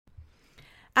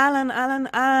אהלן, אהלן,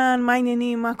 אהלן, מה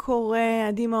העניינים, מה קורה?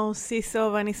 עדי מאור סיסו,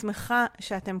 ואני שמחה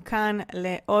שאתם כאן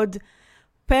לעוד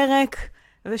פרק,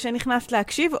 ושנכנס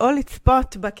להקשיב או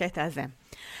לצפות בקטע הזה.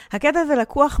 הקטע הזה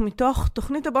לקוח מתוך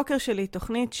תוכנית הבוקר שלי,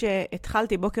 תוכנית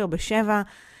שהתחלתי בוקר בשבע,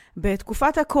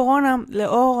 בתקופת הקורונה,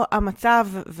 לאור המצב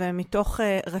ומתוך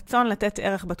רצון לתת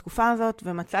ערך בתקופה הזאת,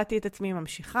 ומצאתי את עצמי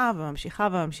ממשיכה וממשיכה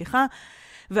וממשיכה,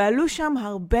 ועלו שם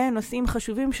הרבה נושאים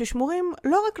חשובים ששמורים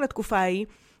לא רק לתקופה ההיא,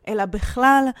 אלא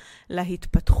בכלל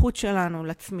להתפתחות שלנו,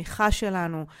 לצמיחה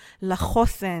שלנו,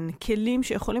 לחוסן, כלים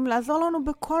שיכולים לעזור לנו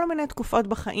בכל מיני תקופות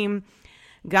בחיים,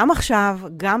 גם עכשיו,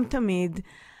 גם תמיד.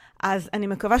 אז אני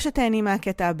מקווה שתהני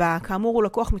מהקטע הבא. כאמור, הוא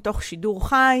לקוח מתוך שידור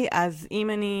חי, אז אם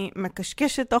אני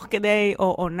מקשקשת תוך כדי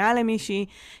או עונה למישהי,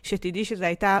 שתדעי שזו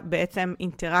הייתה בעצם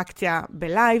אינטראקציה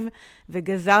בלייב,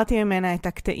 וגזרתי ממנה את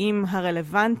הקטעים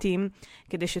הרלוונטיים,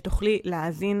 כדי שתוכלי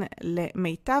להאזין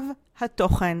למיטב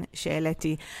התוכן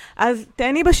שהעליתי. אז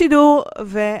תהני בשידור,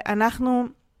 ואנחנו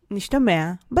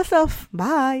נשתמע בסוף.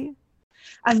 ביי!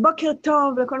 אז בוקר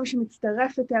טוב לכל מי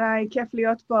שמצטרפת אליי, כיף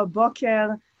להיות פה הבוקר.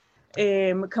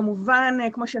 כמובן,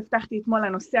 כמו שהבטחתי אתמול,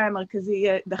 הנושא המרכזי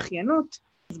יהיה דחיינות,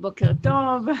 אז בוקר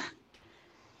טוב.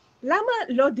 למה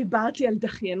לא דיברתי על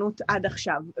דחיינות עד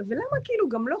עכשיו? ולמה כאילו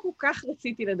גם לא כל כך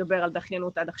רציתי לדבר על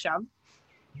דחיינות עד עכשיו?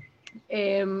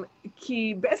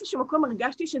 כי באיזשהו מקום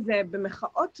הרגשתי שזה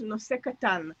במחאות נושא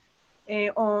קטן,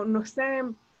 או נושא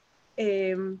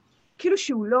כאילו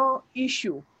שהוא לא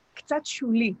אישו, קצת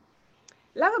שולי.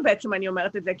 למה בעצם אני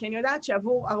אומרת את זה? כי אני יודעת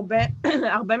שעבור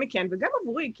הרבה מכן, וגם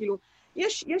עבורי, כאילו,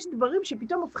 יש דברים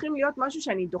שפתאום הופכים להיות משהו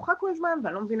שאני דוחה כל הזמן,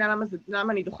 ואני לא מבינה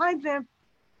למה אני דוחה את זה,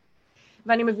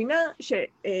 ואני מבינה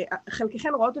שחלקכן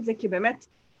רואות את זה כבאמת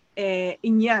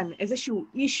עניין, איזשהו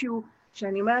אישו,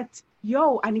 שאני אומרת,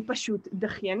 אני פשוט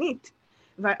דחיינית,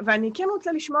 ואני כן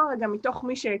רוצה לשמוע רגע מתוך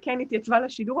מי שכן התייצבה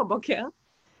לשידור הבוקר,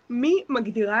 מי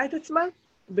מגדירה את עצמה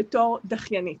בתור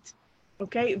דחיינית.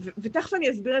 אוקיי? ותכף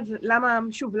אני אסביר את זה,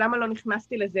 למה לא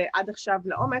נכנסתי לזה עד עכשיו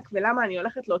לעומק, ולמה אני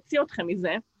הולכת להוציא אתכם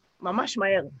מזה ממש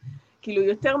מהר. כאילו,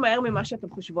 יותר מהר ממה שאתם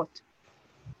חושבות.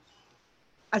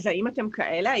 אז האם אתם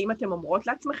כאלה? האם אתם אומרות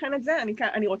לעצמכם את זה?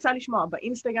 אני רוצה לשמוע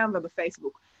באינסטגרם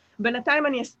ובפייסבוק. בינתיים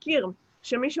אני אזכיר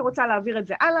שמי שרוצה להעביר את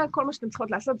זה הלאה, כל מה שאתם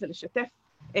צריכות לעשות זה לשתף,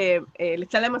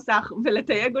 לצלם מסך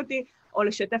ולתייג אותי, או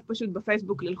לשתף פשוט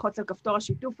בפייסבוק, ללחוץ על כפתור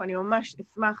השיתוף. אני ממש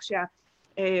אשמח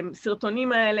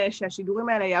הסרטונים האלה, שהשידורים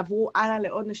האלה יעברו הלאה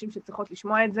לעוד נשים שצריכות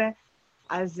לשמוע את זה.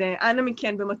 אז אנא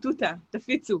מכן במטוטה,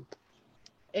 תפיצו.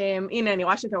 הנה, אני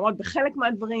רואה שאתם אומרות בחלק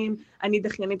מהדברים, אני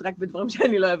דחיינית רק בדברים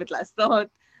שאני לא אוהבת לעשות,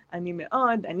 אני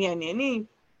מאוד,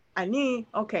 אני,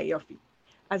 אוקיי, יופי.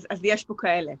 אז יש פה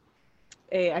כאלה.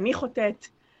 אני חוטאת,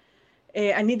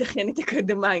 אני דחיינית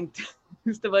אקדמאית.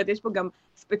 זאת אומרת, יש פה גם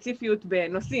ספציפיות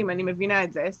בנושאים, אני מבינה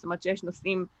את זה, זאת אומרת שיש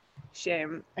נושאים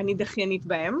שאני דחיינית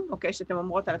בהם, אוקיי? שאתם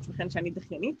אומרות על עצמכם שאני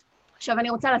דחיינית. עכשיו, אני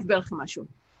רוצה להסביר לכם משהו.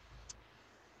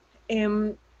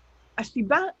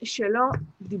 הסיבה שלא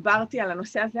דיברתי על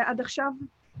הנושא הזה עד עכשיו,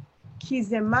 כי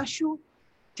זה משהו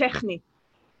טכני.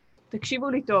 תקשיבו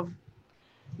לי טוב.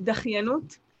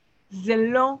 דחיינות זה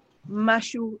לא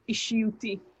משהו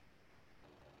אישיותי.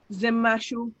 זה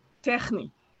משהו טכני.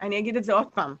 אני אגיד את זה עוד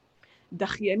פעם.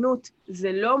 דחיינות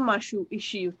זה לא משהו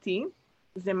אישיותי,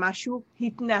 זה משהו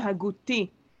התנהגותי,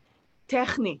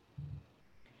 טכני.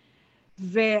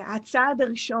 והצעד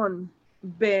הראשון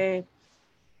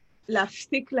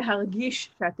להפסיק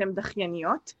להרגיש שאתם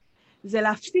דחייניות, זה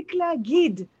להפסיק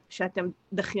להגיד שאתם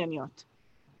דחייניות.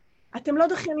 אתם לא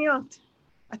דחייניות.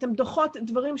 אתם דוחות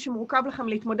דברים שמורכב לכם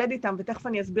להתמודד איתם, ותכף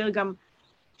אני אסביר גם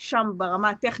שם ברמה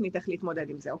הטכנית איך להתמודד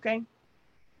עם זה, אוקיי?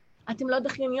 אתם לא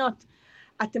דחייניות.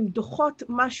 אתם דוחות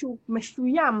משהו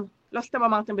מסוים, לא סתם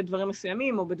אמרתם בדברים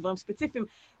מסוימים או בדברים ספציפיים,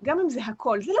 גם אם זה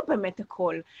הכל, זה לא באמת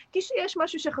הכל. כי שיש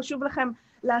משהו שחשוב לכם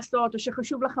לעשות, או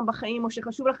שחשוב לכם בחיים, או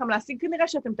שחשוב לכם להשיג, כנראה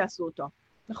שאתם תעשו אותו,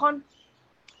 נכון?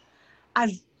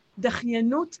 אז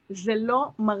דחיינות זה לא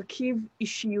מרכיב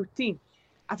אישיותי,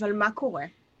 אבל מה קורה?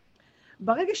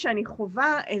 ברגע שאני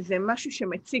חווה איזה משהו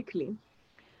שמציק לי,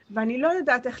 ואני לא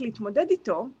יודעת איך להתמודד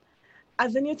איתו,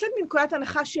 אז אני יוצאת מנקודת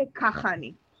הנחה שככה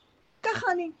אני. ככה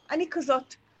אני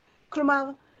כזאת. כלומר,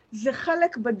 זה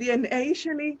חלק ב-DNA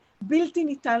שלי בלתי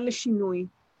ניתן לשינוי.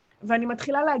 ואני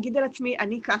מתחילה להגיד על עצמי,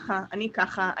 אני ככה, אני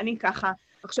ככה, אני ככה.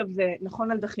 עכשיו, זה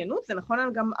נכון על דחיינות, זה נכון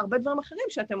על גם הרבה דברים אחרים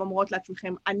שאתם אומרות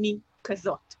לעצמכם, אני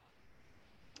כזאת.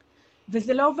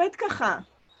 וזה לא עובד ככה.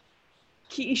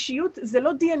 כי אישיות זה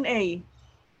לא DNA.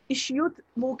 אישיות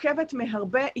מורכבת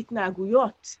מהרבה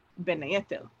התנהגויות, בין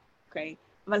היתר, אוקיי?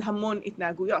 אבל המון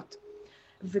התנהגויות.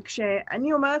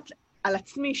 וכשאני אומרת על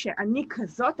עצמי שאני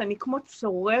כזאת, אני כמו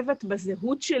צורבת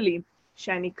בזהות שלי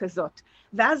שאני כזאת.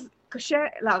 ואז קשה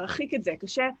להרחיק את זה,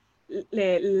 קשה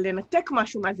לנתק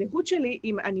משהו מהזהות שלי,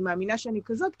 אם אני מאמינה שאני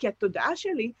כזאת, כי התודעה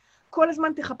שלי כל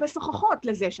הזמן תחפש הוכחות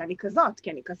לזה שאני כזאת,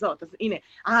 כי אני כזאת. אז הנה,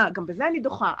 גם בזה אני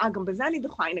דוחה, גם בזה אני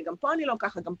דוחה, הנה, גם פה אני לא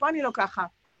ככה, גם פה אני לא ככה.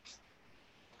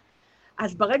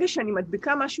 אז ברגע שאני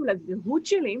מדביקה משהו לזהות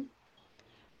שלי,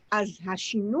 אז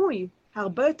השינוי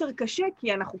הרבה יותר קשה,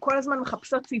 כי אנחנו כל הזמן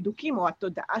מחפשות צידוקים, או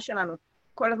התודעה שלנו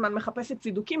כל הזמן מחפשת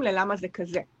צידוקים ללמה זה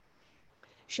כזה.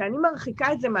 כשאני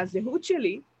מרחיקה את זה מהזהות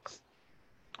שלי,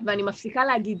 ואני מפסיקה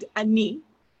להגיד אני,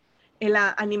 אלא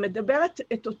אני מדברת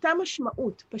את אותה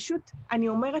משמעות, פשוט אני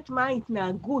אומרת מה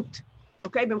ההתנהגות,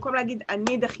 אוקיי? במקום להגיד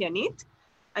אני דחיינית,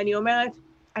 אני אומרת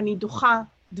אני דוחה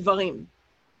דברים.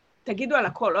 תגידו על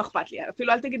הכל, לא אכפת לי,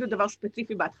 אפילו אל תגידו דבר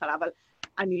ספציפי בהתחלה, אבל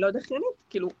אני לא דחיינית,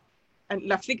 כאילו,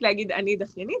 להפסיק להגיד אני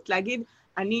דחיינית, להגיד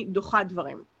אני דוחה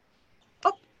דברים.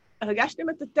 הרגשתם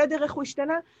את התדר איך הוא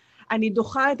השתנה? אני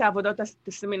דוחה את העבודות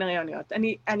הסמינריוניות,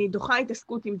 אני דוחה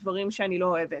התעסקות עם דברים שאני לא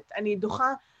אוהבת, אני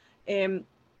דוחה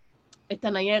את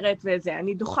הניירת וזה,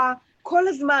 אני דוחה כל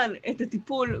הזמן את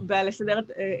הטיפול בלסדר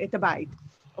את הבית,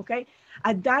 אוקיי?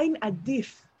 עדיין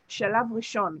עדיף שלב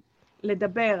ראשון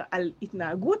לדבר על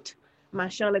התנהגות,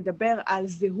 מאשר לדבר על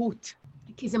זהות,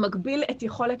 כי זה מגביל את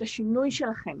יכולת השינוי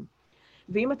שלכם.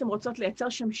 ואם אתם רוצות לייצר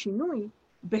שם שינוי,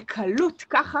 בקלות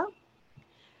ככה,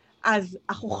 אז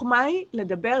החוכמה היא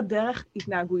לדבר דרך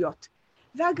התנהגויות.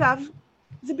 ואגב,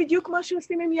 זה בדיוק מה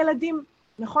שעושים עם ילדים,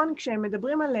 נכון? כשהם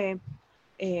מדברים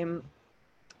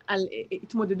על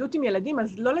התמודדות עם ילדים,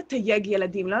 אז לא לתייג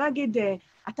ילדים, לא להגיד,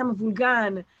 אתה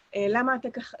מבולגן,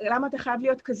 למה אתה חייב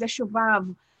להיות כזה שובב,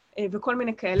 וכל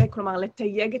מיני כאלה, כלומר,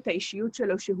 לתייג את האישיות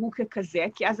שלו שהוא ככזה,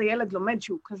 כי אז הילד לומד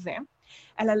שהוא כזה,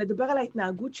 אלא לדבר על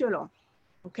ההתנהגות שלו,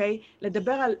 אוקיי?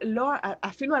 לדבר על, לא,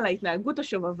 אפילו על ההתנהגות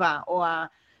השובבה, או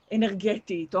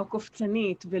האנרגטית, או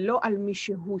הקופצנית, ולא על מי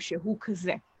שהוא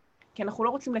כזה. כי אנחנו לא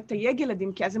רוצים לתייג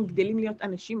ילדים, כי אז הם גדלים להיות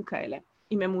אנשים כאלה,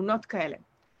 עם אמונות כאלה.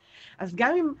 אז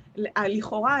גם אם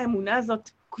לכאורה האמונה הזאת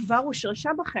כבר הושרשה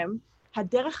בכם,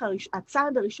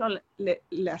 הצעד הראשון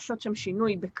לעשות שם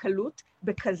שינוי בקלות,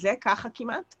 בכזה, ככה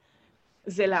כמעט,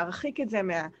 זה להרחיק את זה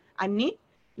מהאני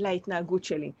להתנהגות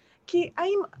שלי. כי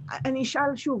האם, אני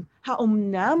אשאל שוב,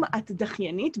 האומנם את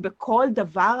דחיינית בכל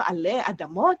דבר עלי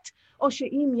אדמות, או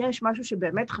שאם יש משהו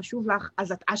שבאמת חשוב לך,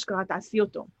 אז את אשכרה תעשי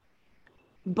אותו?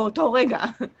 באותו רגע,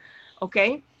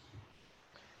 אוקיי?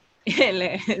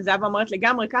 זהבה אומרת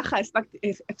לגמרי ככה,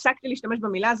 הפסקתי להשתמש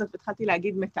במילה הזאת, והתחלתי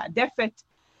להגיד מתעדפת.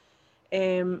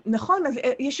 נכון, אז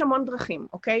יש המון דרכים,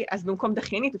 אוקיי? אז במקום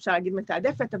דחיינית אפשר להגיד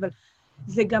מתעדפת, אבל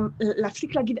זה גם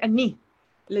להפסיק להגיד אני,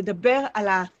 לדבר על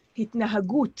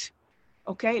ההתנהגות,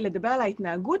 אוקיי? לדבר על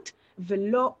ההתנהגות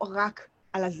ולא רק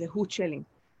על הזהות שלי.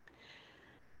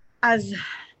 אז,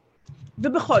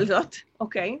 ובכל זאת,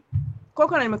 אוקיי? קודם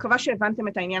כל אני מקווה שהבנתם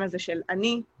את העניין הזה של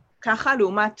אני ככה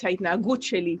לעומת ההתנהגות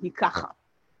שלי היא ככה,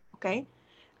 אוקיי?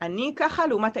 אני ככה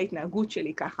לעומת ההתנהגות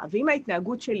שלי ככה, ואם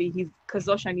ההתנהגות שלי היא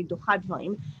כזו שאני דוחה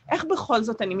דברים, איך בכל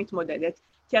זאת אני מתמודדת?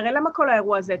 כי הרי למה כל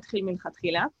האירוע הזה התחיל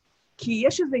מלכתחילה? כי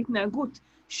יש איזו התנהגות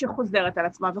שחוזרת על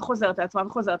עצמה וחוזרת על עצמה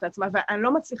וחוזרת על עצמה, ואני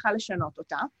לא מצליחה לשנות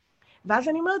אותה, ואז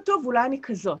אני אומרת, טוב, אולי אני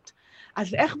כזאת.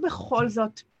 אז איך בכל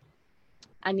זאת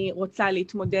אני רוצה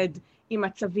להתמודד עם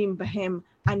מצבים בהם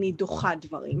אני דוחה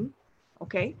דברים,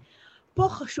 אוקיי? פה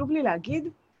חשוב לי להגיד,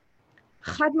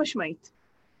 חד משמעית,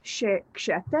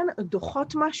 שכשאתן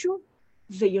דוחות משהו,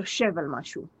 זה יושב על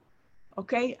משהו,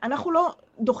 אוקיי? אנחנו לא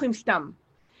דוחים סתם.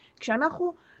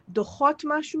 כשאנחנו דוחות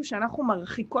משהו, שאנחנו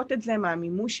מרחיקות את זה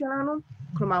מהמימוש שלנו,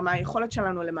 כלומר, מהיכולת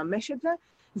שלנו לממש את זה,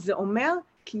 זה אומר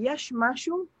כי יש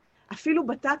משהו, אפילו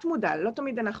בתת מודע, לא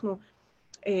תמיד אנחנו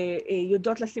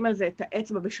יודעות לשים על זה את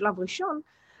האצבע בשלב ראשון,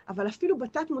 אבל אפילו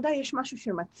בתת מודע יש משהו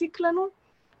שמציק לנו,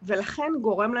 ולכן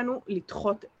גורם לנו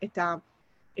לדחות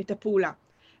את הפעולה.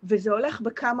 וזה הולך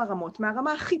בכמה רמות,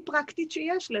 מהרמה הכי פרקטית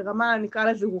שיש לרמה, נקרא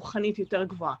לזה, רוחנית יותר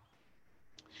גבוהה.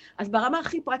 אז ברמה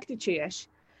הכי פרקטית שיש,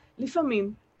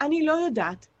 לפעמים אני לא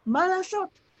יודעת מה לעשות.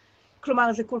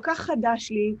 כלומר, זה כל כך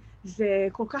חדש לי, זה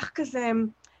כל כך כזה,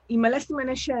 עם מלא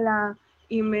סימני שאלה,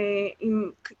 עם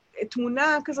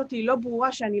תמונה כזאת היא לא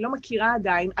ברורה שאני לא מכירה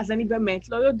עדיין, אז אני באמת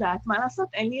לא יודעת מה לעשות,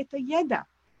 אין לי את הידע.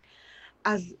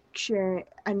 אז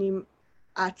כשאני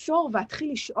אעצור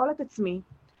ואתחיל לשאול את עצמי,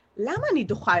 למה אני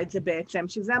דוחה את זה בעצם?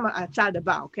 שזה הצעד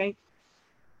הבא, אוקיי?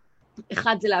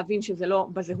 אחד זה להבין שזה לא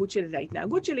בזהות שלי, זה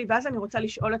ההתנהגות שלי, ואז אני רוצה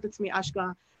לשאול את עצמי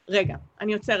אשכרה, רגע,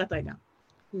 אני עוצרת רגע.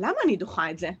 למה אני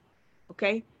דוחה את זה?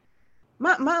 אוקיי?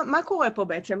 מה קורה פה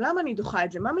בעצם? למה אני דוחה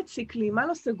את זה? מה מציק לי? מה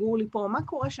לא סגור לי פה? מה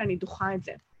קורה שאני דוחה את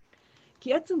זה?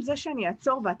 כי עצם זה שאני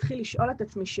אעצור ואתחיל לשאול את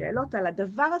עצמי שאלות על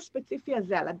הדבר הספציפי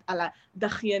הזה, על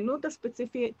הדחיינות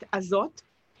הספציפית הזאת,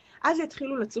 אז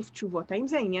יתחילו לצוף תשובות. האם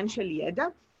זה העניין של ידע?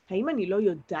 האם אני לא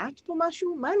יודעת פה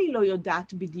משהו? מה אני לא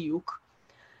יודעת בדיוק?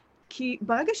 כי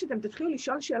ברגע שאתם תתחילו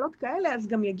לשאול שאלות כאלה, אז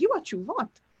גם יגיעו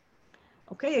התשובות.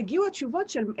 אוקיי? יגיעו התשובות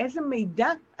של איזה מידע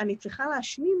אני צריכה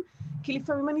להשלים, כי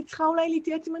לפעמים אני צריכה אולי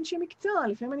להתייעץ עם אנשי מקצוע,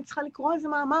 לפעמים אני צריכה לקרוא איזה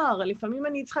מאמר, לפעמים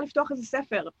אני צריכה לפתוח איזה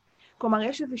ספר. כלומר,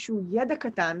 יש איזשהו ידע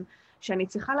קטן שאני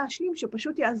צריכה להשלים,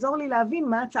 שפשוט יעזור לי להבין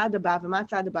מה הצעד הבא, ומה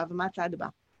הצעד הבא, ומה הצעד הבא.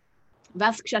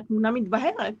 ואז כשהתמונה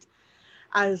מתבהרת,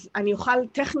 אז אני אוכל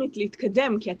טכנית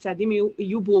להתקדם, כי הצעדים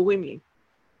יהיו ברורים לי.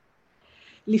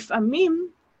 לפעמים,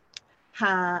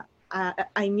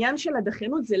 העניין של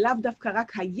הדחיינות זה לאו דווקא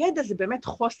רק הידע, זה באמת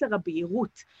חוסר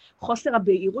הבהירות. חוסר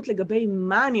הבהירות לגבי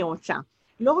מה אני רוצה.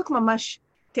 לא רק ממש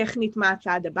טכנית מה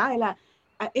הצעד הבא, אלא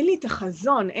אין לי את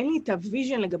החזון, אין לי את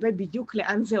הוויז'ן לגבי בדיוק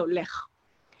לאן זה הולך.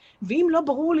 ואם לא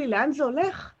ברור לי לאן זה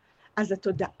הולך, אז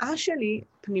התודעה שלי,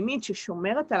 פנימית,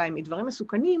 ששומרת עליי מדברים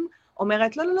מסוכנים,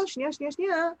 אומרת, לא, לא, לא, שנייה,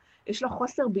 יש לה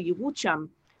חוסר בהירות שם.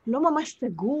 לא ממש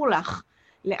סגור לך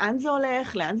לאן זה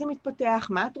הולך, לאן זה מתפתח,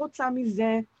 מה את רוצה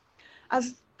מזה.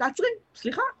 אז תעצרי,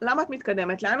 סליחה, למה את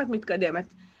מתקדמת? לאן את מתקדמת?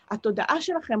 התודעה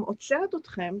שלכם עוצרת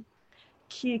אתכם,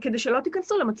 כדי שלא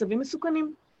תיכנסו למצבים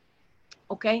מסוכנים,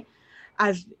 אוקיי?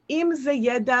 אז אם זה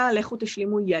ידע, לכו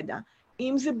תשלימו ידע.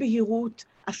 אם זה בהירות,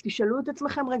 אז תשאלו את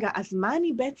עצמכם, רגע, אז מה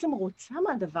אני בעצם רוצה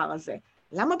מהדבר הזה?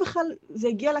 למה בכלל זה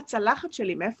הגיע לצלחת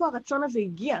שלי? מאיפה הרצון הזה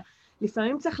הגיע?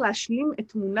 לפעמים צריך להשלים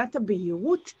את תמונת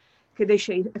הבהירות, כדי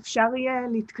שאפשר יהיה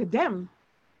להתקדם,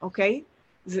 אוקיי?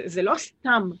 זה לא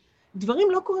סתם.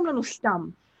 דברים לא קוראים לנו סתם.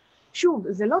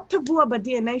 שוב, זה לא טבוע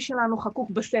ב-DNA שלנו חקוק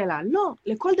בסלע. לא,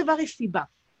 לכל דבר יש סיבה.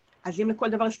 אז אם לכל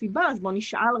דבר יש סיבה, אז בואו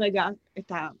נשאל רגע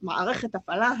את המערכת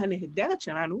הפעלה הנהדרת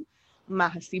שלנו, מה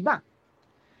הסיבה.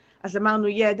 אז אמרנו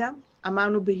ידע,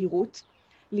 אמרנו בהירות,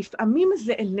 לפעמים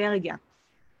זה אנרגיה.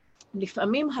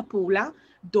 לפעמים הפעולה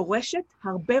דורשת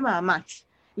הרבה מאמץ.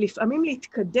 לפעמים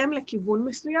להתקדם לכיוון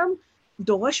מסוים,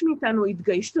 דורש מאיתנו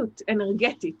התגייסות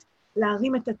אנרגטית,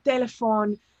 להרים את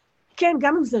הטלפון, כן,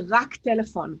 גם אם זה רק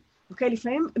טלפון, אוקיי?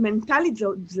 לפעמים מנטלית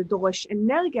זה דורש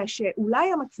אנרגיה,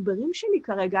 שאולי המצברים שלי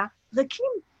כרגע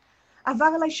ריקים. עבר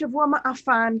עליי שבוע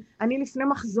מאפן, אני לפני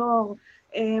מחזור,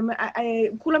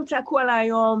 כולם צעקו עליי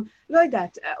היום, לא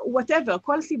יודעת, whatever,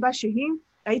 כל סיבה שהיא,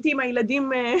 הייתי עם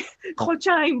הילדים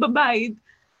חודשיים בבית,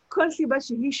 כל סיבה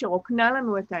שהיא שרוקנה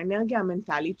לנו את האנרגיה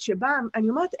המנטלית, שבה אני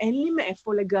אומרת, אין לי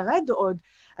מאיפה לגרד עוד,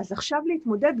 אז עכשיו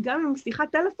להתמודד גם עם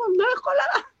שיחת טלפון,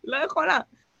 לא יכולה,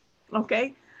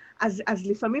 אוקיי? אז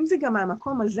לפעמים זה גם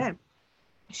מהמקום הזה,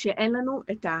 שאין לנו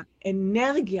את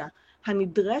האנרגיה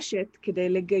הנדרשת כדי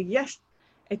לגייס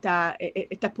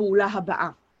את הפעולה הבאה,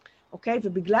 אוקיי?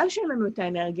 ובגלל שאין לנו את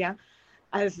האנרגיה,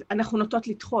 אז אנחנו נוטות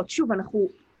לדחות. שוב, אנחנו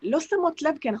לא שמות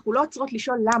לב, כי אנחנו לא עוצרות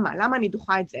לשאול למה אני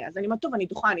דוחה את זה. אז אני אומרת, טוב, אני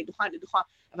דוחה,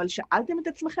 אבל שאלתם את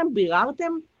עצמכם,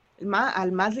 ביררתם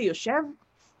על מה זה יושב?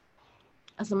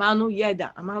 אז אמרנו ידע,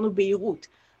 אמרנו בהירות,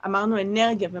 אמרנו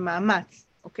אנרגיה ומאמץ,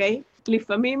 אוקיי?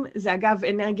 לפעמים זה אגב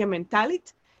אנרגיה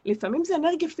מנטלית, לפעמים זה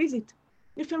אנרגיה פיזית.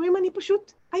 לפעמים אני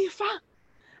פשוט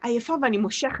עייפה ואני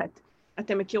מושכת.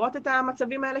 אתם מכירות את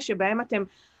המצבים האלה שבהם אתם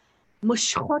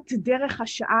מושכות דרך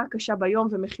השעה הקשה ביום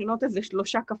ומכינות איזה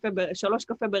 3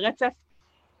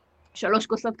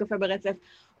 כוסות קפה ברצף,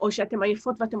 או שאתם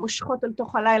עייפות ואתם מושכות אל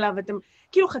תוך הלילה ואתם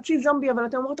כאילו חצי זומבי, אבל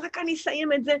אתם אומרות, רק אני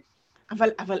אסיים את זה.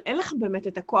 אבל אין לכם באמת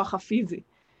את הכוח הפיזי.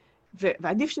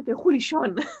 ועדיף שתלכו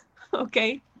לישון,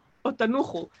 אוקיי? או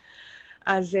תנוחו.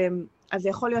 אז זה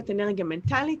יכול להיות אנרגיה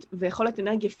מנטלית ויכול להיות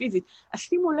אנרגיה פיזית. אז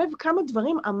שימו לב כמה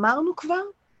דברים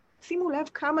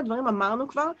אמרנו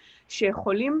כבר,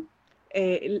 שיכולים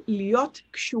להיות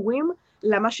קשורים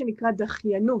למה שנקרא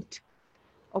דחיינות,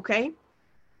 אוקיי?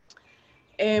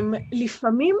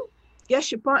 לפעמים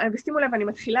יש פה, ושימו לב, אני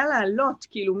מתחילה לעלות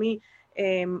כאילו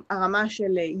מהרמה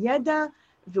של ידע,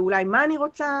 ואולי מה אני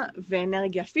רוצה,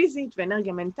 ואנרגיה פיזית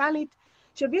ואנרגיה מנטלית,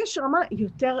 יש רמה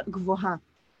יותר גבוהה,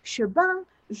 שבה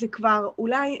זה כבר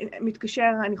אולי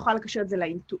מתקשר, אני יכולה לקשר את זה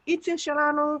לאינטואיציה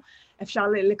שלנו, אפשר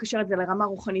לקשר את זה לרמה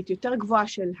רוחנית יותר גבוהה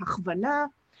של הכוונה.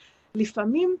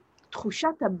 לפעמים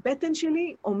תחושת הבטן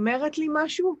שלי אומרת לי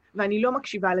משהו, ואני לא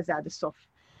מקשיבה לזה עד הסוף.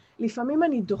 לפעמים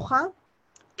אני דוחה,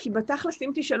 כי בתכלס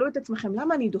אם תשאלו את עצמכם,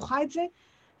 למה אני דוחה את זה?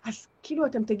 אז כאילו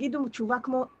אתם תגידו תשובה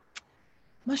כמו,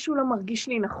 משהו לא מרגיש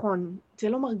לי נכון, זה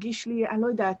לא מרגיש לי, אני לא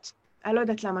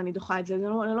יודעת למה אני דוחה את זה, זה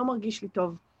לא מרגיש לי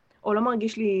טוב, או לא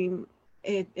מרגיש לי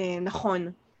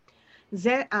נכון.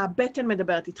 זה הבטן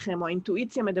מדברת איתכם, או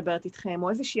האינטואיציה מדברת איתכם, או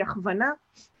איזושהי הכוונה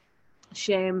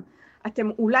שאתם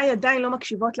אולי עדיין לא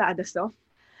מקשיבות לה עד הסוף,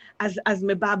 אז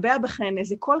מבעבע בכן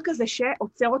איזה קול כזה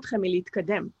שעוצר אתכם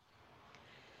מלהתקדם.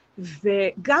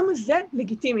 וגם זה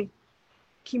לגיטימי.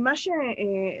 כי מה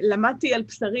שלמדתי על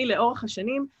בשרי לאורך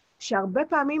השנים, שהרבה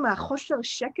פעמים החוסר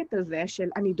שקט הזה של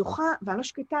אני דוחה ואני לא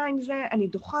שקטה עם זה, אני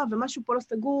דוחה ומשהו פה לא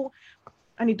סגור,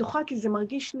 אני דוחה כי זה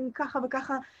מרגיש לי ככה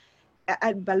וככה,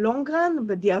 בלונגרן,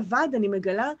 בדיעבד, אני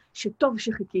מגלה שטוב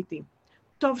שחיכיתי,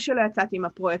 טוב שלא יצאתי עם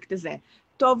הפרויקט הזה,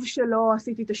 טוב שלא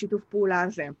עשיתי את השיתוף פעולה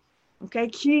הזה, אוקיי?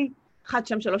 כי 1,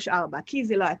 2, 3, 4, כי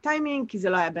זה לא היה טיימינג, כי זה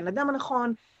לא היה בן אדם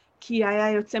הנכון, כי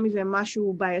היה יוצא מזה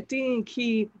משהו בעייתי,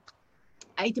 כי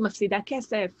הייתי מפסידה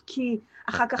כסף, כי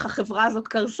אחר כך החברה הזאת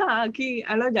קרסה, כי,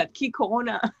 אני לא יודעת, כי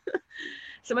קורונה.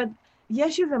 זאת אומרת,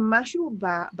 יש איזה משהו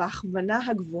בהכוונה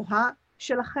הגבוהה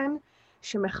שלכם,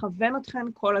 שמכוון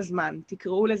אתכם כל הזמן.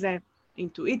 תקראו לזה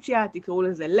אינטואיציה, תקראו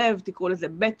לזה לב, תקראו לזה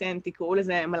בטן, תקראו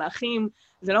לזה מלאכים,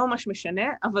 זה לא ממש משנה,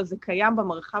 אבל זה קיים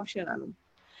במרחב שלנו.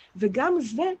 וגם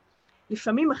זה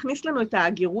לפעמים מכניס לנו את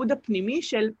הגירוד הפנימי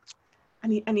של,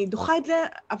 אני דוחה את זה,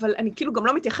 אבל אני כאילו גם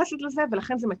לא מתייחסת לזה,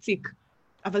 ולכן זה מציק.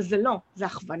 אבל זה לא, זה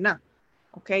הכוונה,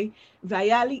 אוקיי?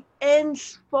 והיה לי אין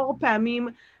ספור פעמים,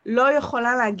 לא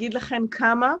יכולה להגיד לכם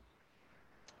כמה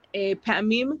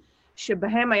פעמים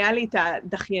שבהם היה לי את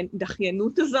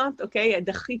הדחיינות הזאת, אוקיי?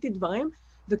 דחיתי דברים,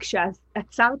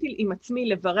 וכשעצרתי עם עצמי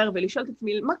לברר ולשאול את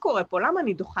עצמי, מה קורה פה? למה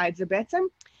אני דוחה את זה בעצם?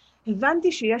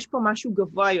 הבנתי שיש פה משהו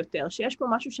גבוה יותר, שיש פה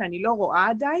משהו שאני לא רואה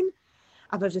עדיין,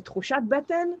 אבל זה תחושת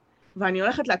בטן, ואני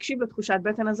הולכת להקשיב לתחושת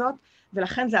בטן הזאת,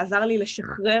 ולכן זה עזר לי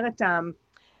לשחרר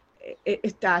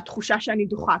את התחושה שאני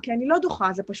דוחה, כי אני לא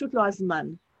דוחה, זה פשוט לא הזמן.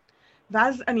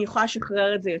 ואז אני יכולה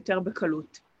לשחרר את זה יותר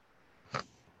בקלות.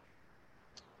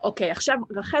 אוקיי, עכשיו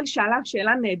רחל שאלה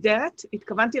שאלה נהדרת,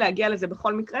 התכוונתי להגיע לזה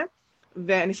בכל מקרה,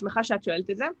 ואני שמחה שאת שואלת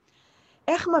את זה.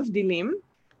 איך מבדילים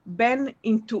בין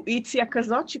אינטואיציה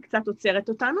כזאת שקצת עוצרת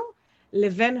אותנו,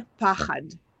 לבין פחד,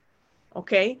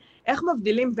 אוקיי? איך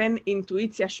מבדילים בין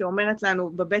אינטואיציה שאומרת לנו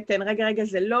בבטן, רגע,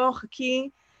 זה לא חכי,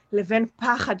 לבין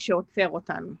פחד שעוצר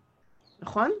אותנו,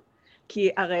 נכון? כי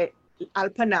הרי על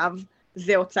פניו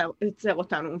זה עוצר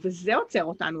אותנו, וזה עוצר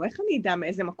אותנו, איך אני אדע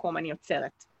מאיזה מקום אני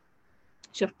עוצרת?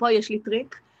 עכשיו, פה יש לי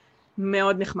טריק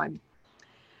מאוד נחמד.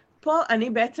 פה אני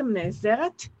בעצם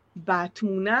נעזרת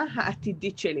בתמונה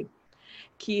העתידית שלי.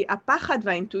 כי הפחד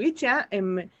והאינטואיציה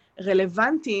הם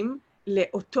רלוונטיים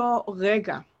לאותו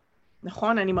רגע.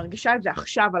 נכון? אני מרגישה את זה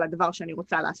עכשיו על הדבר שאני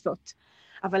רוצה לעשות.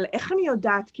 אבל איך אני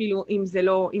יודעת, כאילו, אם זה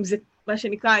לא, אם זה, מה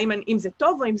שנקרא, אם זה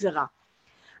טוב או אם זה רע?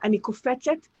 אני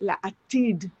קופצת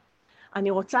לעתיד.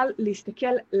 אני רוצה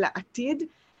להסתכל לעתיד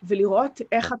ולראות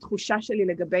איך התחושה שלי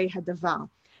לגבי הדבר.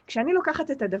 כשאני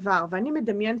לוקחת את הדבר ואני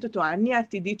מדמיינת אותו, אני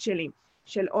העתידית שלי,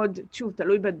 של עוד, שוב,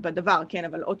 תלוי בדבר, כן,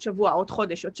 אבל עוד שבוע, עוד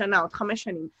חודש, עוד שנה, עוד 5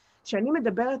 שנים, שאני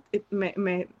מדברת,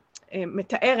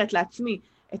 מתארת לעצמי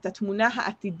את התמונה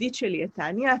העתידית שלי, את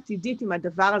האני העתידית עם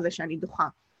הדבר הזה שאני דוחה.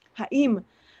 האם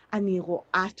אני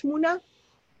רואה תמונה,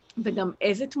 וגם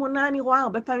איזה תמונה אני רואה?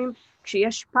 הרבה פעמים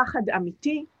כשיש פחד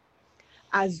אמיתי,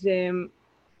 אז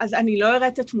אני לא אראה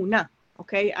את התמונה,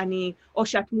 אוקיי? או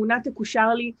שהתמונה תקושר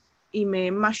לי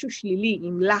עם משהו שלילי,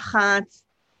 עם לחץ,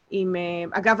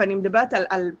 אגב, אני מדברת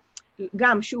על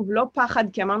גם, שוב, לא פחד,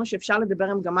 כי אמרנו שאפשר לדבר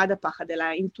עם גמד הפחד, אלא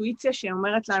האינטואיציה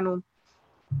שאומרת לנו,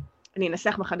 אני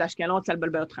אנסח מחדש, כי אני לא רוצה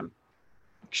לבלבל אתכם.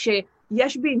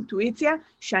 כשיש בי אינטואיציה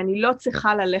שאני לא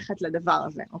צריכה ללכת לדבר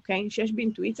הזה, אוקיי? שיש בי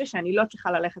אינטואיציה שאני לא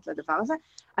צריכה ללכת לדבר הזה,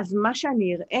 אז מה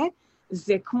שאני אראה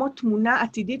זה כמו תמונה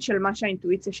עתידית של מה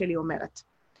שהאינטואיציה שלי אומרת.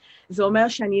 זה אומר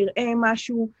שאני אראה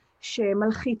משהו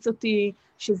שמלחיץ אותי,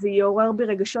 שזה יעורר בי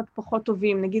רגשות פחות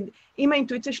טובים. נגיד, אם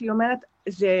האינטואיציה שלי אומרת,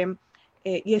 זה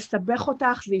יסבך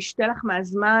אותך, זה ישתה לך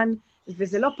מהזמן,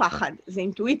 וזה לא פחד, זה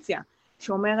אינטואיציה,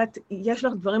 שאומרת, יש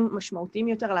לך דברים משמעותיים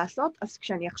יותר לעשות, אז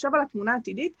כשאני אחשוב על התמונה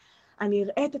העתידית, אני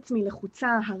אראה את עצמי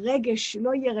לחוצה, הרגש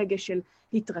לא יהיה רגש של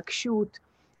התרגשות,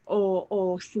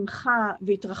 או שמחה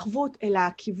והתרחבות, אלא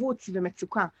קיבוץ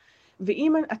ומצוקה.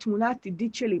 ואם התמונה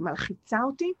העתידית שלי מלחיצה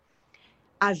אותי,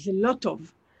 אז זה לא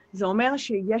טוב. זה אומר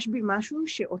שיש בי משהו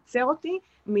שעוצר אותי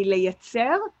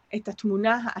מלייצר את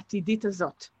התמונה העתידית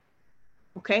הזאת.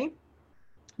 אוקיי?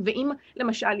 ואם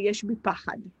למשל יש בי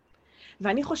פחד,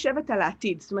 ואני חושבת על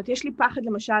העתיד, זאת אומרת, יש לי פחד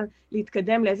למשל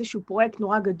להתקדם לאיזשהו פרויקט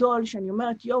נורא גדול, שאני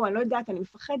אומרת, אני לא יודעת, אני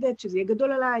מפחדת שזה יהיה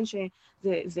גדול עליי,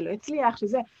 שזה לא יצליח,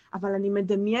 אבל אני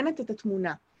מדמיינת את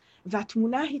התמונה.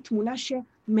 והתמונה היא תמונה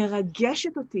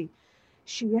שמרגשת אותי,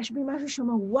 שיש בי משהו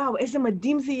שאומר, וואו, איזה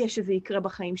מדהים זה יהיה שזה יקרה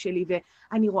בחיים שלי,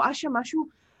 ואני רואה שמשהו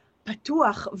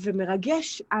פתוח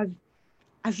ומרגש,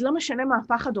 אז לא משנה מה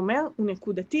הפחד אומר, הוא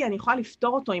נקודתי, אני יכולה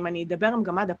לפתור אותו אם אני אדבר עם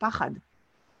גמד הפחד.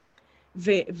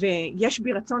 ויש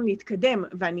בי רצון להתקדם,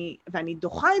 ואני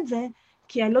דוחה את זה,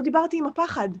 כי אני לא דיברתי עם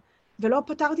הפחד, ולא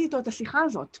פתרתי איתו את השיחה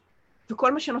הזאת.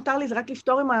 וכל מה שנותר לי זה רק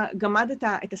לפתור עם הגמד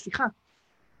את השיחה.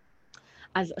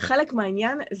 אז חלק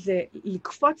מהעניין זה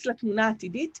לקפוץ לתמונה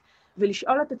העתידית,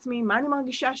 ולשאול את עצמי מה אני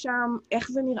מרגישה שם,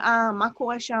 איך זה נראה, מה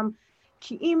קורה שם,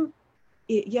 כי אם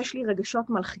יש לי רגשות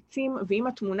מלחיצים, ואם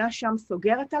התמונה שם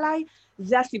סוגרת עליי,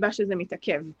 זה הסיבה שזה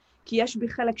מתעכב. כי יש בי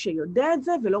חלק שיודע את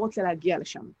זה ולא רוצה להגיע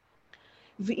לשם.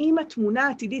 ואם התמונה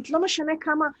העתידית, לא משנה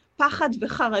כמה פחד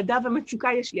וחרדה ומצוקה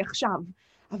יש לי עכשיו,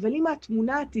 אבל אם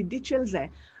התמונה העתידית של זה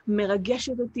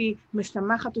מרגשת אותי,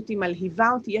 משמחת אותי, מלהיבה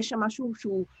אותי, יש שם משהו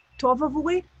שהוא טוב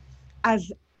עבורי,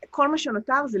 אז כל מה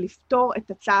שנותר זה לפתור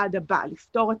את הצעד הבא,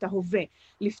 לפתור את ההווה,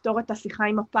 לפתור את השיחה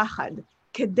עם הפחד,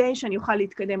 כדי שאני אוכל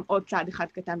להתקדם עוד צעד אחד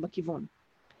קטן בכיוון.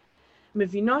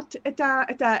 מבינות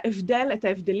את ההבדל, את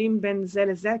ההבדלים בין זה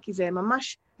לזה, כי זה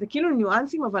ממש, זה כאילו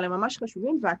ניואנסים, אבל הם ממש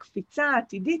חשובים, והקפיצה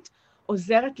העתידית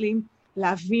עוזרת לי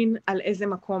להבין על איזה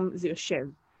מקום זה יושב.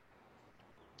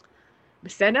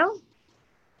 בסדר?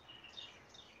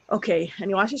 אוקיי,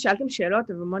 אני רואה ששאלתם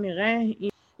שאלות, אבל בואו נראה.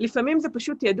 לפעמים זה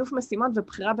פשוט תיעדוף משימות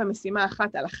ובחירה במשימה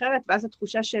אחת על אחרת, ואז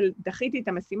התחושה של דחיתי את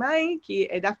המשימה היא, כי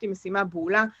העדפתי משימה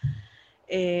בעולה,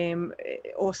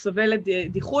 או סובלת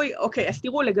דיחוי. אוקיי, אז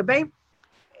תראו, לגבי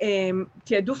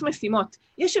תיעדוף משימות,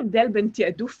 יש הבדל בין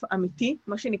תיעדוף אמיתי,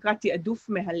 מה שנקרא תיעדוף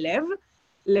מהלב,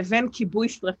 לבין כיבוי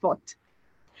שריפות.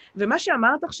 ומה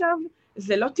שאמרת עכשיו,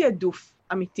 זה לא תיעדוף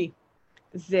אמיתי,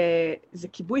 זה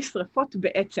כיבוי שריפות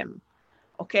בעצם,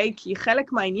 אוקיי? כי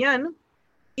חלק מהעניין,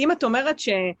 אם את אומרת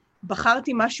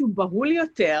שבחרתי משהו בהול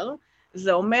יותר,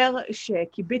 זה אומר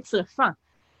שכיבית שריפה,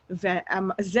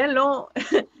 וזה לא,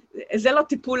 זה לא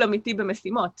טיפול אמיתי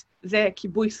במשימות, זה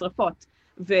כיבוי שריפות.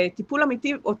 וטיפול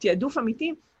אמיתי או תיעדוף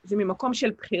אמיתי זה ממקום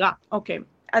של בחירה. אוקיי,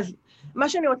 אז מה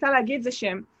שאני רוצה להגיד זה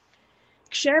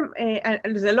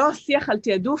זה לא שיח על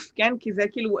תיעדוף, כן? כי זה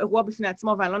כאילו אירוע בפני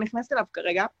עצמו ואני לא נכנסת אליו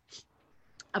כרגע,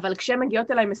 אבל כשהן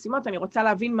מגיעות אליי משימות, אני רוצה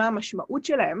להבין מה המשמעות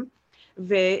שלהם,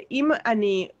 ואם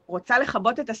אני רוצה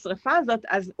לכבות את השריפה הזאת,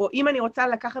 או אם אני רוצה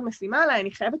לקחת משימה עליי,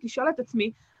 אני חייבת לשאול את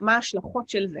עצמי מה ההשלכות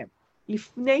של זה.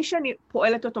 לפני שאני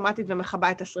פועלת אוטומטית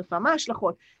ומחבה את השריפה, מה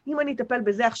ההשלכות? אם אני אטפל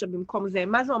בזה עכשיו במקום זה,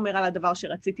 מה זה אומר על הדבר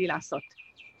שרציתי לעשות?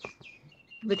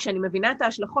 וכשאני מבינה את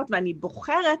ההשלכות ואני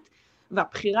בוחרת,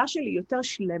 והבחירה שלי יותר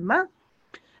שלמה,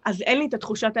 אז אין לי את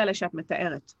התחושות האלה שאת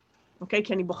מתארת. אוקיי?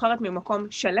 כי אני בוחרת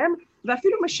ממקום שלם,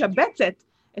 ואפילו משבצת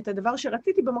את הדבר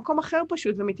שרציתי במקום אחר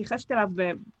פשוט, ומתייחסת אליו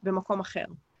במקום אחר.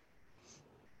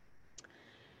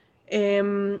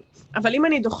 אבל אם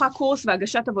אני דוחה קורס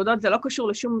והגשת עבודות, זה לא קשור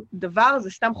לשום דבר, זה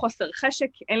סתם חוסר חשק,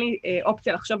 אין לי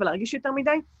אופציה לחשוב ולהרגיש יותר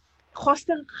מדי.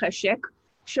 חוסר חשק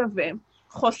שווה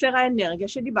חוסר האנרגיה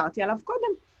שדיברתי עליו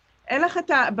קודם. אין לך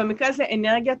במקרה הזה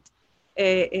אנרגיית,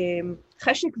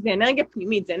 חשק זה אנרגיה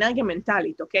פנימית, זה אנרגיה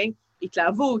מנטלית, אוקיי?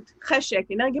 התלהבות, חשק,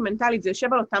 אנרגיה מנטלית, זה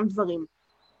יושב על אותם דברים.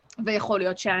 ויכול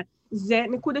להיות שזה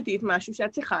נקודתית משהו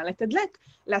שאת צריכה לתדלק,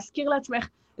 להזכיר לעצמך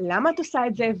למה את עושה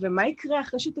את זה, ומה יקרה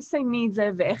אחרי שתסיימי את זה,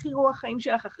 ואיך יראו החיים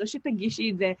שלך אחרי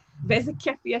שתגישי את זה, ואיזה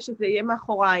כיף יש שזה יהיה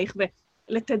מאחורייך,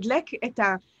 ולתדלק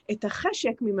את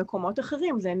החשק ממקומות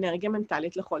אחרים, זה אנרגיה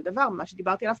מנטלית לכל דבר, מה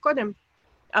שדיברתי עליו קודם.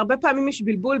 הרבה פעמים יש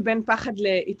בלבול בין פחד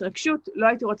להתרגשות, לא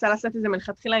הייתי רוצה לעשות את זה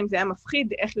מלכתחילה אם זה היה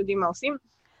מפחיד, איך יודעים מה עושים.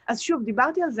 אז שוב,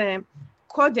 דיברתי על זה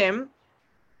קודם,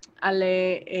 על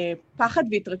פחד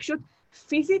והתרגשות.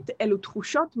 פיזית אלו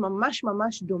תחושות ממש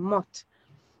ממש דומות,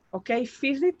 אוקיי?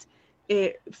 פיזית,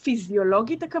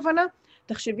 פיזיולוגית הכוונה,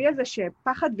 תחשבי על זה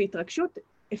שפחד והתרגשות,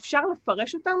 אפשר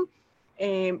לפרש אותם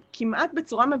כמעט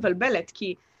בצורה מבלבלת,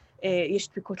 כי יש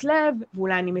דפיקות לב,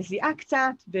 ואולי אני מזיעה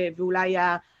קצת, ואולי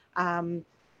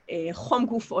חום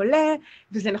גוף עולה,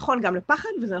 וזה נכון גם לפחד,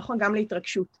 וזה נכון גם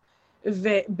להתרגשות.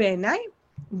 ובעיניי,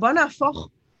 בוא נהפוך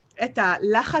את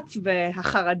הלחץ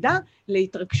והחרדה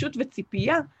להתרגשות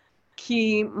וציפייה,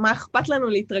 כי מה אכפת לנו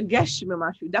להתרגש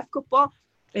במשהו? דווקא פה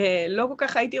לא כל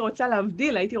כך הייתי רוצה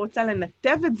להבדיל, הייתי רוצה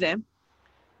לנתב את זה,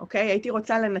 אוקיי? הייתי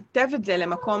רוצה לנתב את זה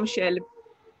למקום של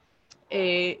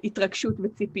התרגשות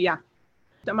וציפייה.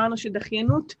 אמרנו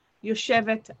שדחיינות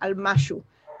יושבת על משהו,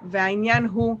 והעניין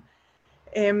הוא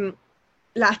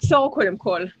לעצור קודם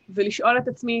כל, ולשאול את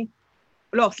עצמי,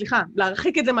 לא, סליחה,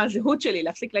 להרחיק את זה מהזהות שלי,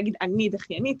 להפסיק להגיד אני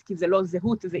דחיינית, כי זה לא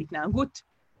זהות, זה התנהגות.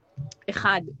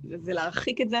 אחד, זה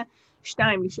להרחיק את זה.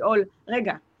 שתיים, לשאול,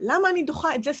 רגע, למה אני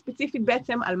דוחה את זה ספציפית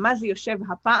בעצם, על מה זה יושב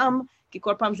הפעם, כי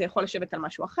כל פעם זה יכול לשבת על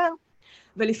משהו אחר,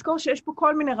 ולזכור שיש פה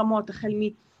כל מיני רמות, החל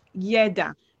מידע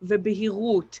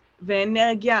ובהירות,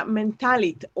 ואנרגיה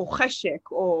מנטלית, או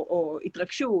חשק, או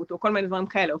התרגשות, או כל מיני דברים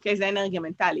כאלה, אוקיי? זה אנרגיה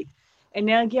מנטלית.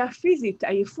 אנרגיה פיזית,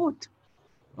 עייפות,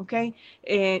 אוקיי?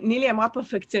 נילי אמרה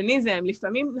פרפקציוניזם,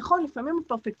 לפעמים, נכון, לפעמים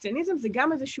הפרפקציוניזם זה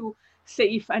גם איזשהו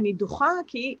סעיף אני דוחה,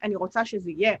 כי אני רוצה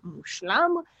שזה יהיה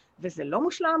מושלם, וזה לא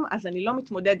מושלם, אז אני לא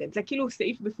מתמודדת. זה כאילו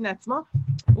סעיף בפני עצמו,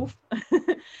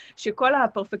 שכל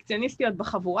הפרפקציוניסטיות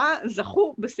בחבורה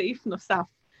זכו בסעיף נוסף,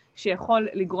 שיכול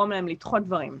לגרום להם לדחות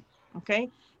דברים, אוקיי?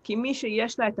 כי מי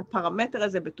שיש לה את הפרמטר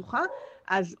הזה בתוכה,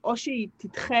 אז או שהיא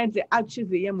תדחה את זה עד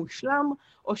שזה יהיה מושלם,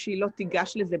 או שהיא לא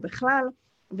תיגש לזה בכלל,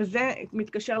 וזה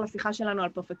מתקשר לשיחה שלנו על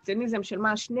פרפקציוניזם, של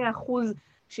מה 2%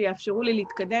 שיאפשרו לי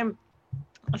להתקדם,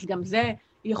 אז גם זה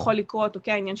יכול לקרות,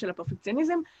 אוקיי, העניין של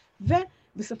הפרפקציוניזם,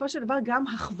 ובסופו של דבר גם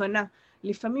הכוונה.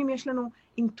 לפעמים יש לנו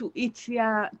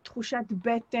אינטואיציה, תחושת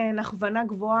בטן, הכוונה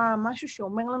גבוהה, משהו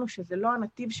שאומר לנו שזה לא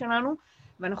הנתיב שלנו,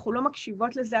 ואנחנו לא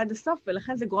מקשיבות לזה עד הסוף,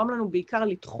 ולכן זה גורם לנו בעיקר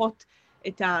לדחות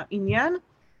את העניין,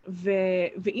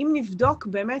 ואם נבדוק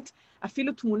באמת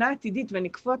אפילו תמונה עתידית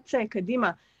ונקפוץ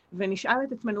קדימה, ונשאל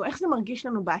את עצמנו איך זה מרגיש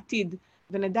לנו בעתיד,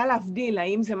 ונדע להבדיל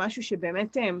האם זה משהו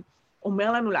שבאמת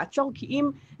אומר לנו לעצור, כי אם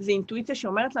זה אינטואיציה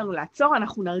שאומרת לנו לעצור,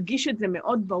 אנחנו נרגיש את זה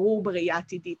מאוד ברור בראייה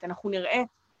עתידית. אנחנו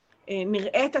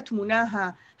נראה את התמונה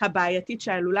הבעייתית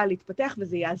שעלולה להתפתח,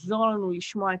 וזה יעזור לנו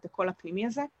לשמוע את הקול הפנימי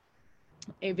הזה.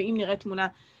 ואם נראה תמונה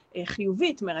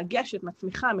חיובית, מרגשת,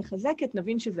 מצמיחה, מחזקת,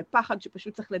 נבין שזה פחד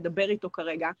שפשוט צריך לדבר איתו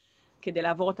כרגע, כדי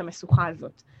לעבור את המשוכה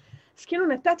הזאת. אז כאילו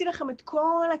נתתי לכם את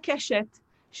כל הקשת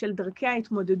של דרכי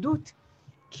ההתמודדות,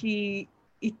 כי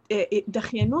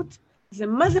דחיינות זה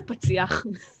מה זה פציח.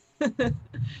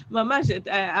 ממש,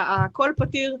 הכל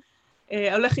פתיר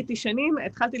הולך איתי שנים,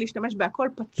 התחלתי להשתמש בהכל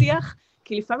פציח,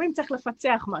 כי לפעמים צריך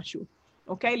לפצח משהו,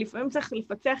 אוקיי? לפעמים צריך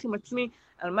לפצח עם עצמי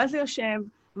על מה זה יושב,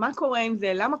 מה קורה עם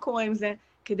זה, למה קורה עם זה,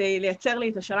 כדי לייצר לי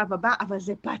את השלב הבא, אבל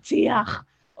זה פציח,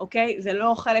 אוקיי? זה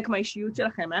לא חלק מהאישיות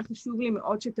שלכם. היה חשוב לי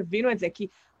מאוד שתבינו את זה, כי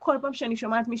כל פעם שאני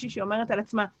שומעת מישהי שאומרת על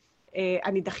עצמה,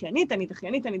 אני דחיינית,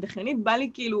 בא לי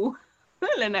כאילו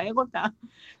לנער אותה,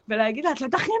 ולהגיד לה, את לא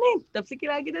דחיינית, תפסיקי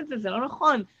להגיד את זה, זה לא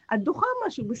נכון. את דוחה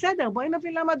משהו, בסדר, בואי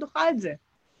נבין למה את דוחה את זה.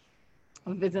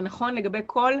 וזה נכון לגבי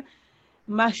כל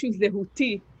משהו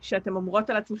זהותי שאתם אומרות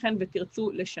על עצמכם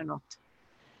ותרצו לשנות.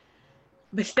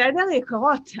 בסדר,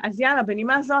 יקרות. אז יאללה,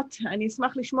 בנימה הזאת, אני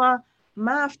אשמח לשמוע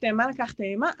מה אהבתם, מה לקחתם,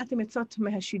 מה אתם יוצאות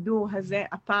מהשידור הזה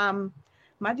הפעם,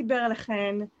 מה דיבר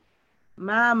עליכן,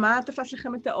 מה תפס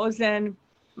לכם את האוזן,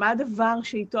 מה הדבר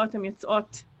שאיתו אתם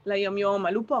יוצאות ליום-יום.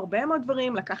 עלו פה הרבה מאוד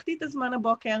דברים, לקחתי את הזמן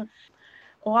הבוקר.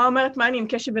 אורה אומרת, מה אני עם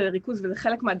קשב וריכוז וזה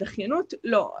חלק מהדחיינות?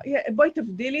 לא, בואי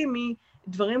תבדילי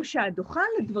מדברים שאת דוחה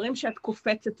לדברים שאת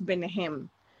קופצת ביניהם.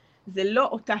 זה לא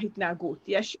אותה התנהגות.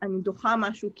 אני דוחה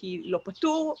משהו כי לא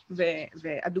פתור,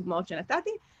 והדוגמאות שנתתי,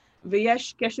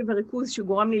 ויש קשב וריכוז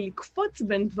שגורם לי לקפוץ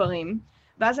בין דברים,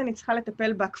 ואז אני צריכה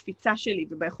לטפל בקפיצה שלי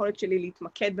וביכולת שלי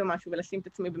להתמקד במשהו ולשים את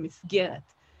עצמי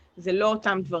במסגרת. זה לא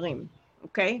אותם דברים,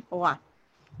 אוקיי? אורה.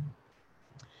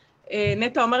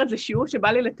 נטע אומרת, זה שיעור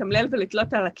שבא לי לתמלל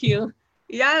ולתלות על הקיר.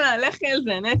 יאללה, לכי על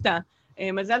זה, נטע.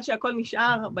 מזל שהכל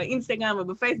נשאר באינסטגרם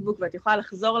ובפייסבוק, ואת יכולה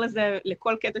לחזור לזה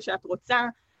לכל קטע שאת רוצה,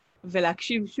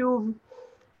 ולהקשיב שוב.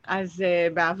 אז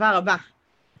באהבה רבה.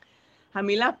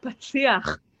 המילה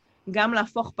פציח, גם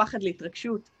להפוך פחד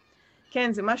להתרגשות.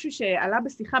 כן, זה משהו שעלה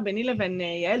בשיחה ביני לבין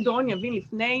יעל דורון יבין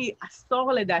לפני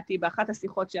עשור לדעתי, באחת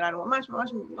השיחות שלנו,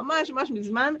 ממש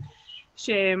מזמן,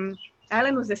 שהיה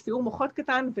לנו איזה סיעור מוחות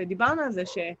קטן, ודיברנו על זה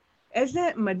שאיזה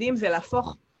מדהים זה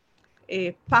להפוך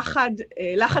פחד,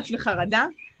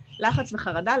 לחץ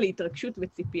וחרדה להתרגשות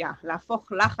וציפייה.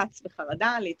 להפוך לחץ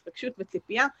וחרדה להתרגשות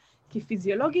וציפייה, כי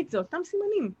פיזיולוגית זה אותם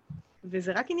סימנים,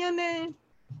 וזה רק עניין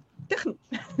טכני,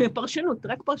 פרשנות,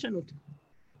 רק פרשנות.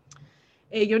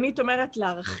 יונית אומרת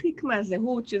להרחיק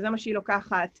מהזהות, שזה מה שהיא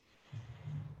לוקחת.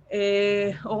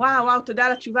 אורה, וואו, תודה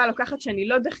על התשובה, לוקחת שאני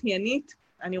לא דחיינית,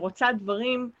 אני רוצה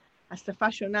דברים,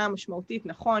 השפה שונה, משמעותית,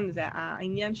 נכון, זה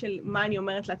העניין של מה אני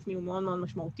אומרת לעצמי הוא מאוד מאוד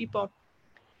משמעותי פה.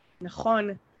 נכון.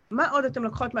 מה עוד אתם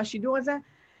לוקחות מהשידור הזה?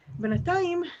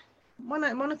 בינתיים, בוא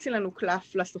נוציא לנו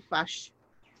קלף לסופש.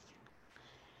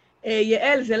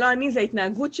 יעל, זה לא אני, זה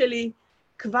ההתנהגות שלי.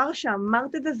 כבר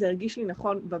שאמרת את זה, זה הרגיש לי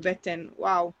נכון בבטן.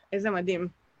 וואו, איזה מדהים.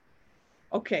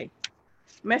 אוקיי.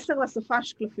 מסר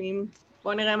לסופש קלפים.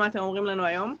 בואו נראה מה אתם אומרים לנו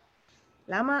היום.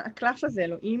 למה הקלף הזה,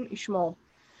 אלוהים ישמור?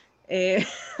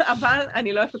 אבל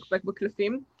אני לא אפקפק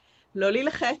בקלפים. לא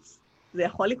להילחץ, זה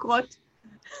יכול לקרות.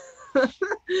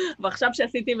 ועכשיו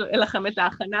שעשיתי לכם את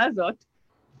ההכנה הזאת,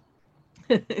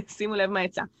 שימו לב מה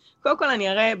יצא. קודם כל אני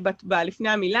אראה לפני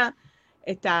המילה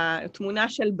את התמונה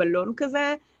של בלון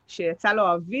כזה, שיצא לו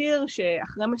אוויר,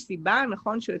 שאחרי מסיבה,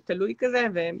 נכון, שתלוי כזה,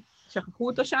 ושכחו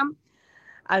אותו שם.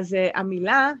 אז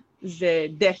המילה זה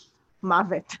death,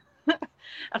 מוות.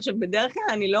 עכשיו, בדרך כלל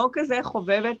אני לא כזה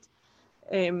חובבת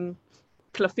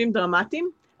קלפים דרמטיים,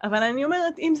 אבל אני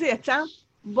אומרת, אם זה יצא,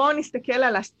 בואו נסתכל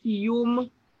על הסיום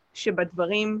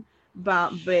שבדברים,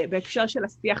 בהקשר של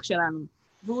השיח שלנו.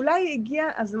 ואולי הגיע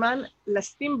הזמן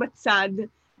לשים בצד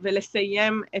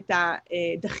ולסיים את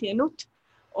הדחיינות,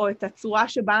 או את הצורה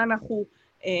שבה אנחנו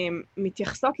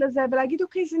מתייחסות לזה, ולהגיד,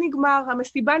 אוקיי, זה נגמר,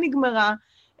 המסיבה נגמרה,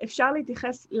 אפשר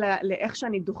להתייחס לאיך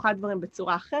שאני דוחה דברים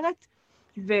בצורה אחרת,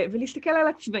 ולהסתכל על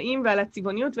הצבעים ועל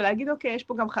הצבעוניות, ולהגיד, אוקיי, יש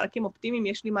פה גם חלקים אופטימיים,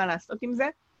 יש לי מה לעשות עם זה,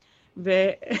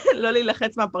 ולא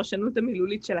להילחץ מהפרשנות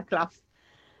המילולית של הקלף.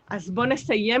 אז בואו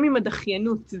נסיים עם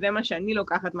הדחיינות, זה מה שאני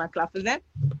לוקחת מהקלף הזה.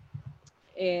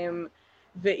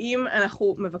 ואם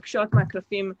אנחנו מבקשות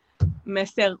מהקלפים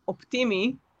מסר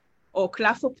אופטימי, או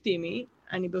קלף אופטימי,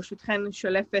 אני ברשותכן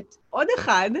שולפת עוד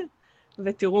אחד,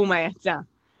 ותראו מה יצא.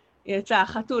 יצא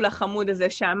החתול החמוד הזה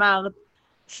שאמר,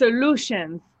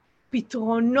 solutions,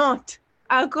 פתרונות,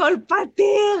 הכל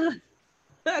פתיר,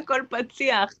 הכל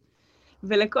פציח.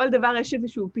 ולכל דבר יש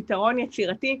איזשהו פתרון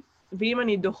יצירתי, ואם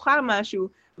אני דוחה משהו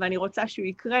ואני רוצה שהוא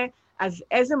יקרה, אז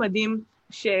איזה מדהים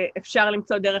שאפשר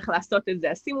למצוא דרך לעשות את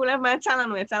זה. אז שימו לב מה יצא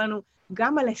לנו, יצא לנו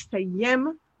גם על לסיים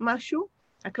משהו,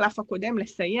 הקלף הקודם,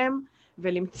 לסיים,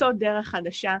 ולמצוא דרך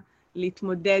חדשה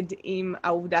להתמודד עם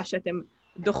העובדה שאתם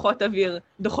דוחות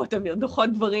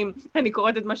דברים. אני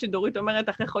קוראת את מה שדורית אומרת,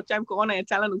 אחרי חודשיים קורונה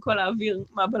יצא לנו כל האוויר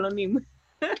מהבלונים.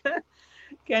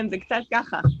 כן, זה קצת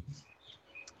ככה.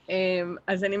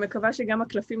 אז אני מקווה שגם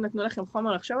הקלפים נתנו לכם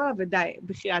חומר לחשוב עליו, ודי,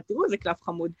 בחייה, תראו, זה קלף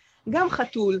חמוד. גם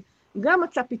חתול, גם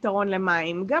מצא פתרון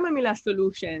למים, גם המילה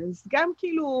solutions, גם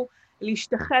כאילו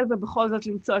להשתחל ובכל זאת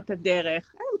למצוא את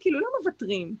הדרך. הם כאילו לא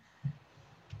מוותרים.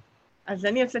 אז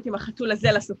אני יוצאת עם החתול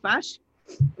הזה לסופש,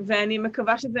 ואני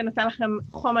מקווה שזה נתן לכם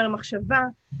חומר למחשבה,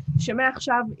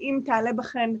 שמעכשיו אם תעלה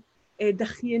בכן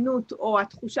דחיינות, או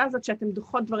התחושה הזאת שאתם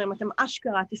דוחות דברים, אתם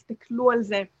אשכרה, תסתכלו על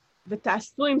זה,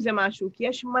 ותעשו עם זה משהו, כי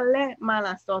יש מלא מה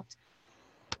לעשות.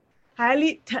 היה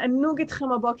לי תענוג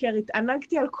אתכם הבוקר,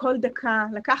 התענגתי על כל דקה,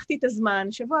 לקחתי את הזמן,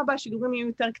 שבוע הבא השידורים יהיו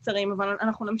יותר קצרים, אבל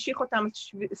אנחנו נמשיך אותם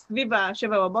סביב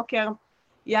 7 בבוקר.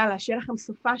 יאללה, שיהיה לכם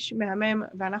סופש מהמם,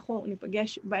 ואנחנו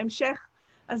ניפגש בהמשך.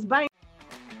 אז ביי.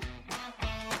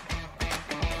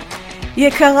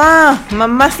 יקרה,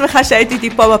 ממש שמחה שהייתי איתי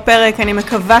פה בפרק, אני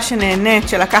מקווה שנהנית,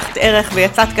 שלקחת ערך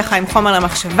ויצאת ככה עם חומר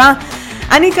למחשבה.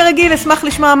 אני כרגיל אשמח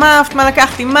לשמוע מה אהבת, מה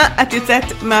לקחתי, מה את יוצאת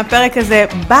מהפרק הזה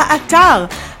באתר.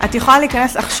 את יכולה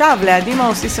להיכנס עכשיו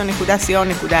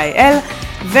ל-adimoosiso.co.il,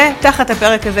 ותחת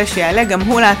הפרק הזה שיעלה גם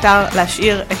הוא לאתר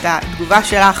להשאיר את התגובה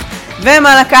שלך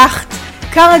ומה לקחת.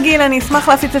 כרגיל אני אשמח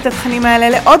להפיץ את התכנים האלה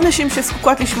לעוד נשים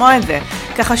שזקוקות לשמוע את זה,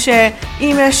 ככה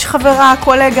שאם יש חברה,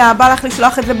 קולגה, בא לך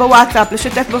לשלוח את זה בוואטסאפ,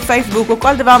 לשתף בפייסבוק או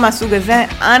כל דבר מהסוג הזה,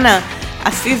 אנא,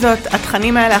 עשי זאת.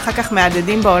 התכנים האלה אחר כך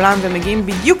מעדדים בעולם ומגיעים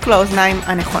בדיוק לאוזניים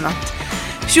הנכונות.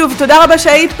 שוב, תודה רבה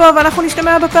שהיית פה, ואנחנו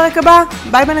נשתמע בפרק הבא.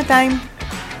 ביי בינתיים.